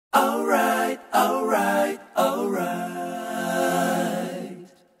Alright, alright, alright.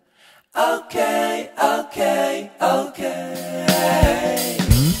 Okay, okay, okay.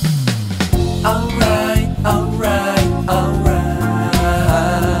 Alright, alright, alright.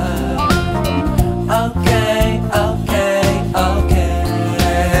 Okay, okay, okay.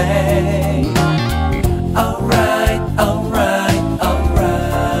 Alright, alright,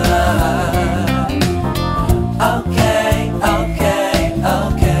 alright. Okay, okay,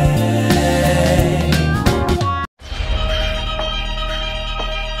 okay.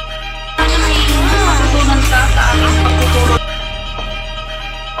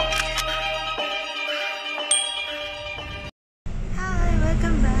 Hi,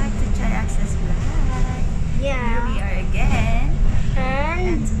 welcome back to Tzai Access Vlog. Here Yeah. we are again,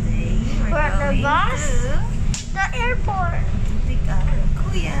 and And today we're we're at the going bus. to the airport. pick up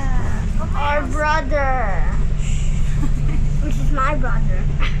Kuya. Our brother. This is my brother.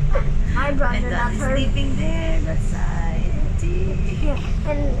 My brother, And not Dad is her. sleeping there. That's side.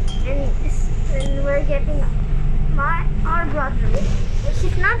 And we're getting our brother. This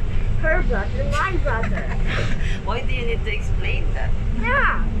is not her brother, my brother. Why do you need to explain that?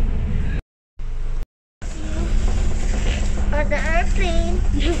 Yeah. Or the airplane.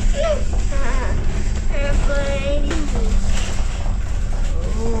 Airplane.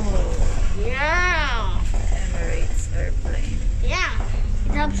 Oh, Yeah. Emirates airplane. Yeah.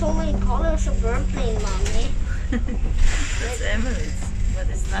 It has so many colors of airplane, mommy. That's Emirates, but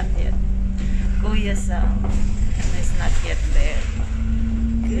it's not yet. Kuya's is not yet there.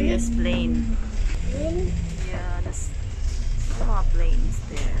 Kuya's plane. Really? Yeah, there's some more planes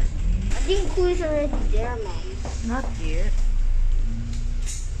there. I think Kuya's already there, mom. Not yet.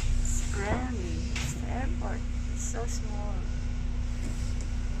 It's scary. It's the airport. It's so small.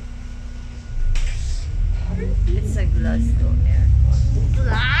 It's a Glasgow airport.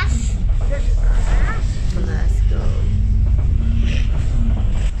 Glass? There's glass? Glasgow.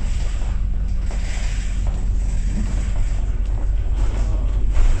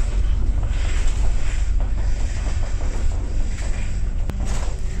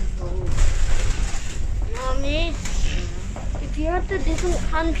 Mommy, if you're at a different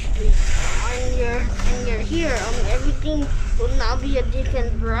country and you're here, everything will now be a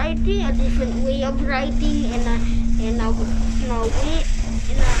different variety, a different way of writing, and a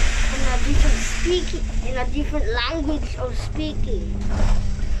different speaking, in a different language of speaking.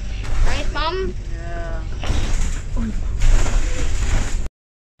 Right, Mom? Yeah.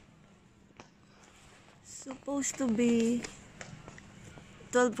 Supposed to be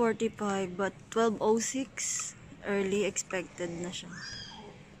 12:45 but 12:06 early expected na siya.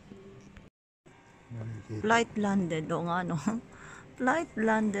 Flight landed, o nga no. Flight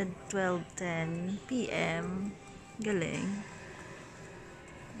landed 12:10 p.m. Galing.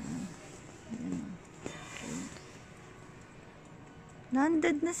 Okay.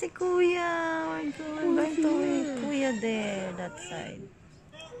 Landed na si Kuya. We're going to wait Kuya there, that side.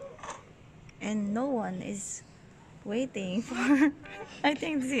 And no one is waiting for, I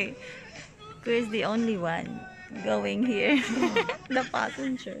think Kuya is the only one going here. The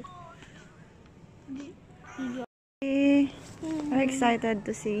passenger. Okay. I'm excited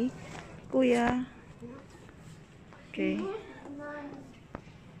to see Kuya. Okay.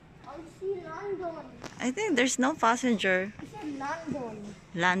 I see London. I think there's no passenger. I said London.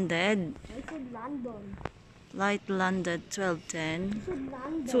 Landed. I said London. Flight landed 12:10. I said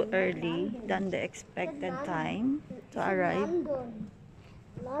London. Too early than the expected time to arrive. London.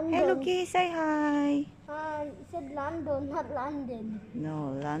 London. Hello, Kay. Say hi. It said London, not London.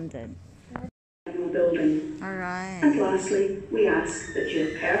 No, London. Building. Alright. And lastly, we ask that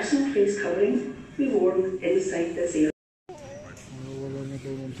your personal face covering be worn inside this area.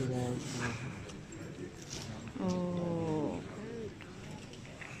 Oh.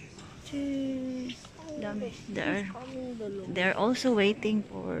 Jeez. Dami. They're also waiting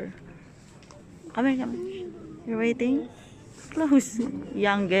for... Come here, come here. You're waiting? Close.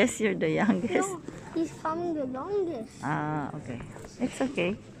 Youngest? You're the youngest? No, he's coming the longest. Ah, okay. It's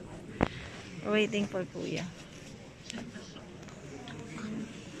okay. We're waiting for Kuya.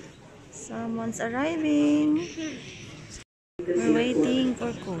 Someone's arriving. We're waiting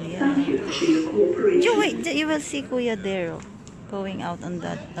for Kuya. Thank you for your cooperation. You wait, you will see Kuya there going out on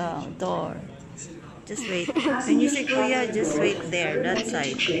that door. Just wait. When you see Kuya, just wait there, that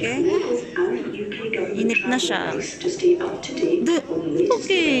side, okay? Inip na siya. To stay up to date on the latest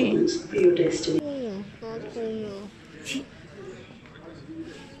Okay. developments for your destiny.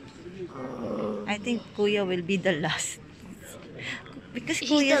 I think Kuya will be the last. Because He's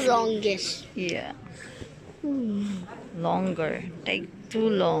Kuya... the longest. Yeah. Longer. Too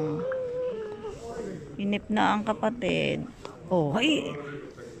long. Inip na ang kapatid. Oh, hey!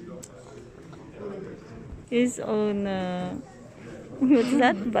 His own, what's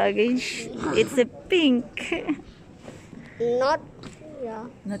that baggage? It's a pink. Not,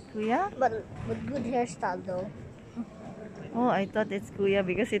 yeah, Not Kuya? but good hairstyle though. Oh, I thought it's Kuya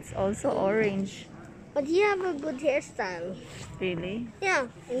because it's also orange. But he have a good hairstyle. Really? Yeah,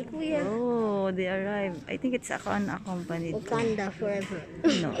 in KUYA. Oh, they arrived. I think it's unaccompanied. Wakanda forever.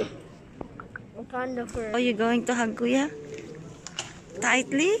 No. Wakanda Oh, forever. you going to hug Kuya?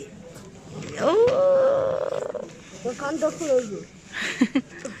 Tightly? Oh! Wakanda forever.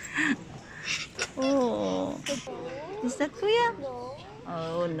 Oh. Is that Kuya? No,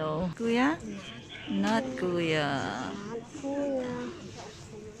 Oh no. Kuya? Not Kuya. not KUYA.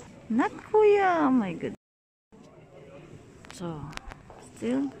 Not Kuya. Oh my god. So,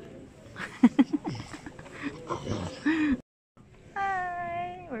 still.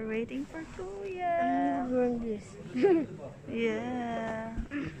 Hi. We're waiting for Kuya. Learn this. Yeah.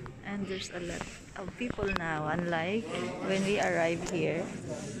 And there's a lot of people now, unlike when we arrived here.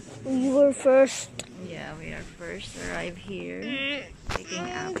 We were first. Yeah, we are first arrived here.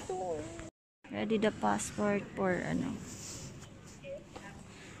 Picking up. Ready the passport for ano?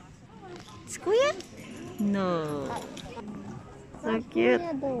 It's Kuya? No. So cute.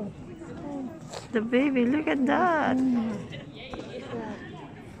 KUYA though. The baby, look at that.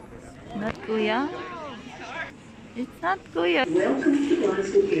 Not Kuya? It's not Kuya. Welcome to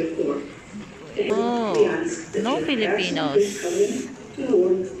Glasgow Airport. Oh, We ask that no your Filipinos. personal face covering be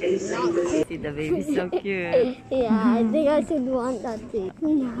worn inside the See, the baby so cute. Yeah, I think I should want that thing.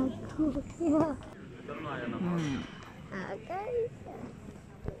 Not KUYA. Hmm. Okay.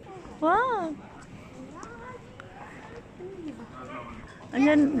 Wow!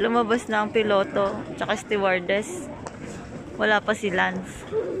 Ayan, lumabas na ang piloto, tsaka stewardess. Wala pa si Lance.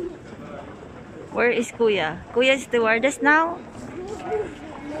 Where is Kuya? Kuya is stewardess now?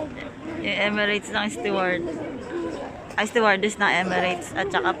 Yung Emirates ng steward. Ay, stewardess ng Emirates.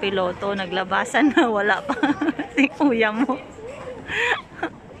 At tsaka piloto, naglabasan na. Wala pa si Kuya mo.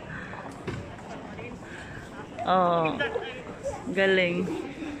 Oh, galing.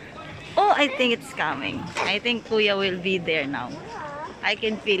 Oh, I think it's coming. I think Kuya will be there now. I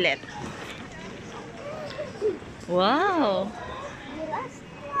can feel it. Wow.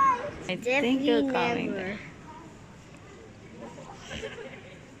 I think you're coming there.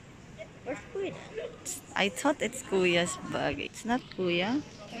 Where's KUYA? I thought it's Kuya's bag. It's not Kuya.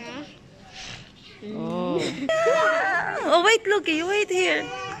 Yeah. Oh. Oh, wait, Lucky. Wait here.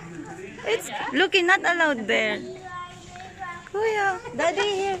 It's Lucky, not allowed there. Kuya. Daddy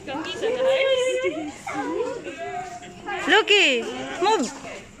here. Lucky, move.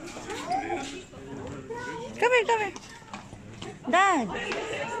 Come here, come here. Dad.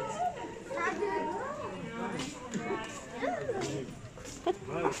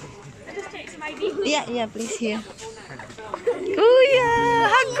 Yeah, yeah, please here. Kuya,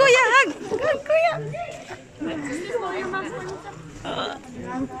 hug Kuya, hug. Hug Kuya.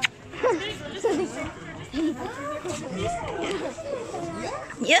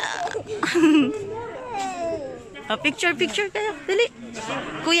 Yeah. Oh, picture kayo. Dali.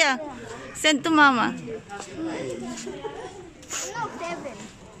 Kuya, send to mama. No,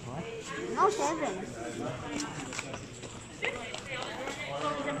 7. No, 7.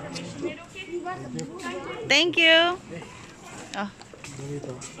 Thank you. Oh.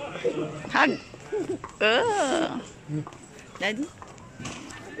 Hug. Oh. Daddy.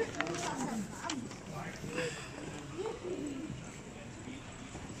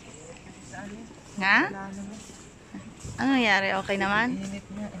 Nga? Ano nangyari? Okay naman?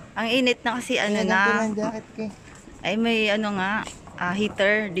 Ang init na kasi ano na. Ay may ano nga,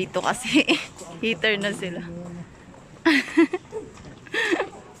 heater dito kasi. Heater na sila.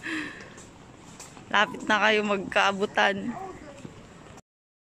 Lapit na kayo magkaabutan.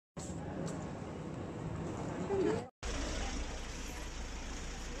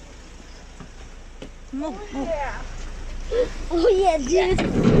 Move. Oh yeah, dude.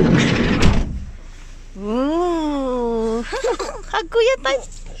 Ooh. Hug Kuya time.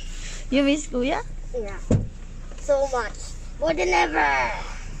 You miss Kuya? Yeah. So much. More than ever.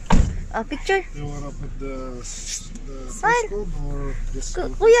 Picture. You want to put the Smile. postcode or just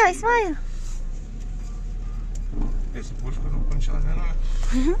Kuya, smile.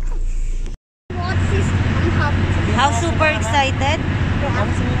 What's this? I'm happy. How super excited?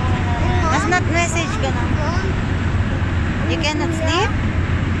 Mas not message ka na. You cannot sleep?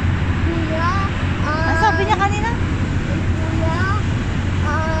 KUYA. Ano sabi niya kanina? KUYA.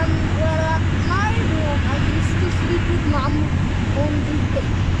 Well, at my room, I used to sleep with mom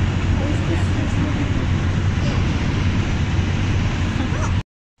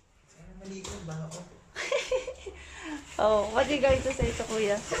Oh, what are you going to say to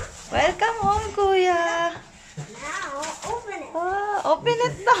Kuya? Welcome home, Kuya. Now, open it. Oh, open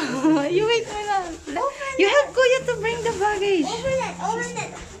it now. You wait mo lang. You help Kuya to bring the baggage. Open it. Open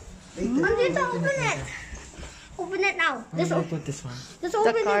it. Andito, open it. Open it now. Just open this one. Just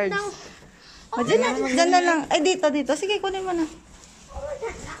open it cards. now. Oh, dyan na lang. Ay, dito. Sige, kunin mo na. Open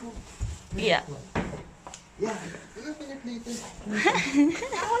it now. Yeah. Yeah. Open it later.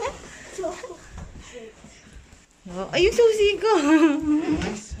 Oh, ay, yung susi ko.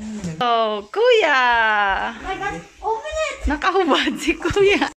 Oh, Kuya. Oh my God. Open it. Nakahubad si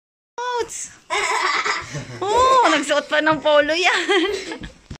Kuya. Oh, nagsuot pa ng polo yan.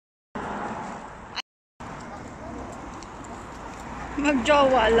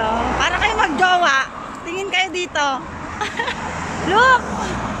 Magjowa lang. Para kayo magjowa. Tingin kayo dito. Look!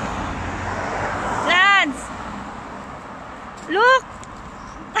 Lance! Look!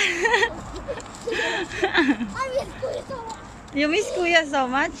 I miss Kuya so much. You miss Kuya so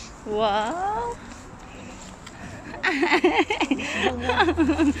much? Wow!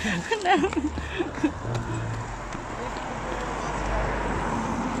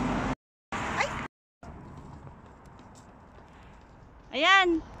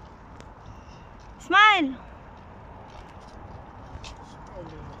 Ayan! Smile!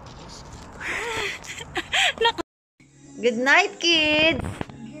 Good night, kids!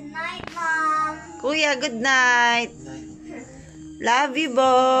 Good night, Mom. Kuya, good night! Love you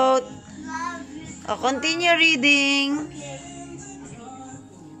both! Love you. Oh, continue reading!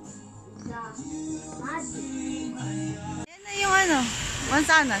 Ayan na yung ano,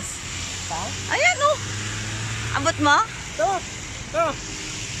 mansanas. Ayan oh! Abot mo? Ito.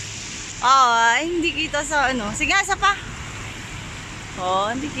 Oo, hindi kita sa ano. Sige nga, isa pa. Oo,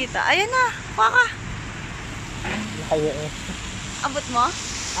 hindi kita. Ayan na, kuha ka. Kaya eh. Abot mo?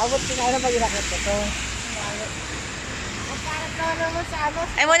 Abot ko na pag inakit ito.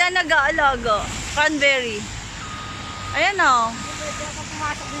 Ay, wala nag-aalaga. Cranberry. Ayan o. Pwede ako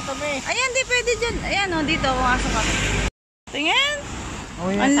pumasok dito, me. Ayan, di pwede dyan. Ayan o, dito, pumasok ka. Tingin.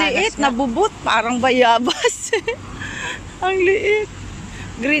 Oh, Ang liit, nabubot. Parang bayabas. Ang liit.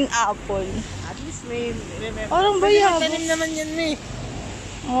 Green apple. At least may remember. Parang bayabas. Tanim naman yan, me.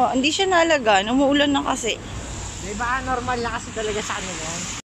 Oh, hindi siya nalagaan. Umuulan na kasi. May baka normal na kasi talaga sa ano yan.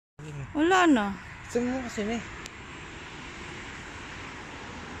 Wala na. Gusto mo kasi, me.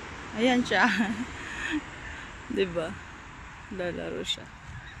 Ayan siya. Diba? Lalaro siya.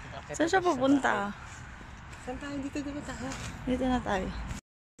 Saan siya pupunta? Saan tayo dito, diba tayo? Dito na tayo.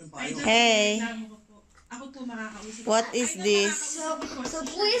 Hey! What is this? So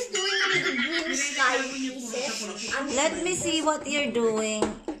Kuya's doing with the green sky pieces. Let me see what you're doing.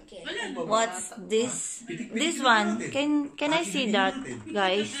 What's this? This one. Can I see that,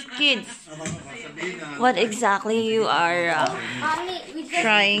 guys? Kids. What exactly you are Mommy, we just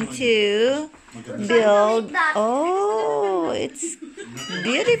trying to build? Oh, it's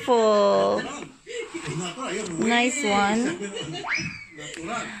beautiful. Nice one.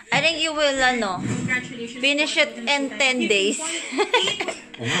 I think you will finish it in 10 days.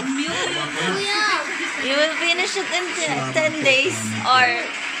 You will finish it in 10 days or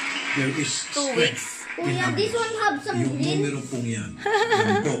 2 weeks. Kuya, this one have some green.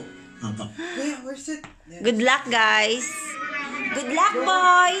 Where's it? Good luck, guys. Good luck,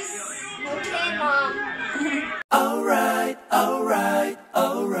 boys. Okay, Mom. Alright. Okay.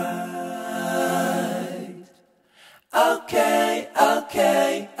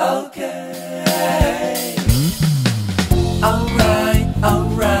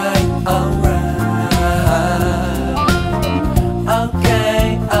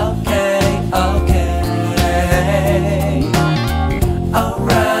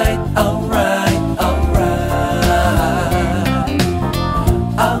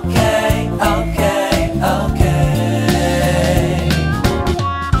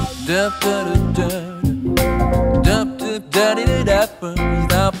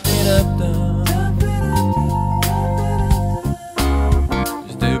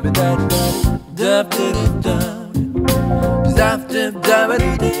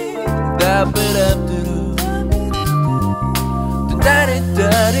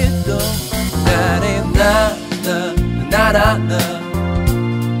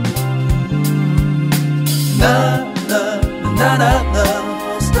 Na